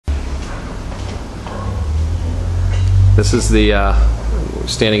This is the,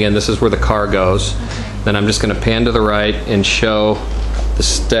 standing in, this is where the car goes. Then I'm just going to pan to the right and show the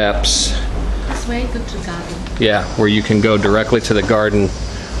steps. This way, go to the garden. Yeah, where you can go directly to the garden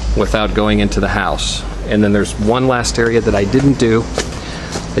without going into the house. And then there's one last area that I didn't do.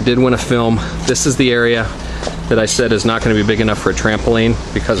 I did want to film. This is the area that I said is not going to be big enough for a trampoline,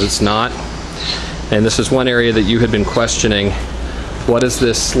 because it's not. And this is one area that you had been questioning. What is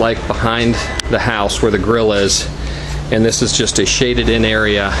this like behind the house where the grill is? And this is just a shaded in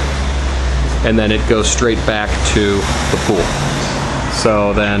area, and then it goes straight back to the pool.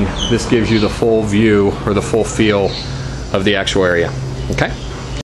 So then this gives you the full view or the full feel of the actual area. Okay?